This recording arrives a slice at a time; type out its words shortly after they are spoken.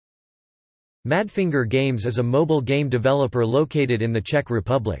Madfinger Games is a mobile game developer located in the Czech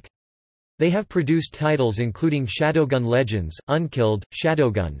Republic. They have produced titles including Shadowgun Legends, Unkilled,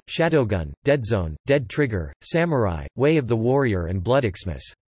 Shadowgun, Deadzone, Dead Trigger, Samurai, Way of the Warrior and Bloodxmas.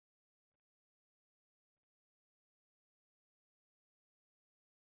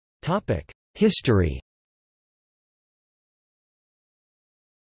 History.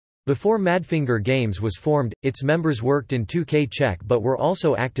 Before Madfinger Games was formed, its members worked in 2K Czech but were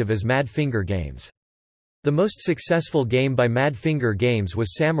also active as Madfinger Games. The most successful game by Madfinger Games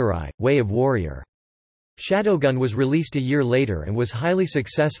was Samurai, Way of Warrior. Shadowgun was released a year later and was highly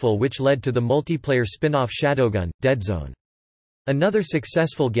successful, which led to the multiplayer spin-off Shadowgun, Deadzone. Another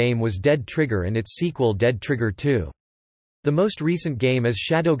successful game was Dead Trigger and its sequel Dead Trigger 2. The most recent game is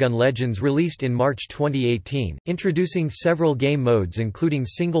Shadowgun Legends, released in March 2018, introducing several game modes including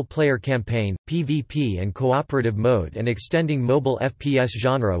single-player campaign, PvP and cooperative mode, and extending mobile FPS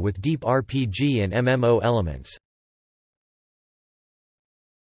genre with deep RPG and MMO elements.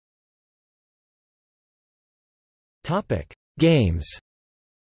 Games.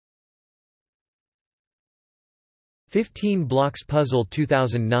 15 Blocks Puzzle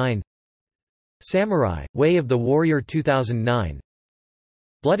 2009, Samurai, Way of the Warrior 2009,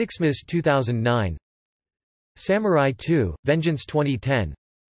 Bloodxmas 2009, Samurai 2, Vengeance 2010,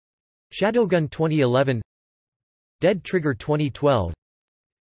 Shadowgun 2011, Dead Trigger 2012,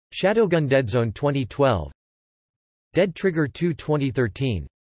 Shadowgun Deadzone 2012, Dead Trigger 2 2013,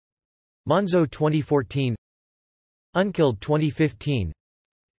 Monzo 2014, Unkilled 2015,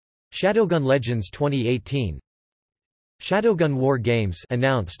 Shadowgun Legends 2018, Shadowgun War Games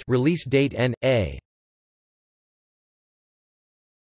announced release date N.A.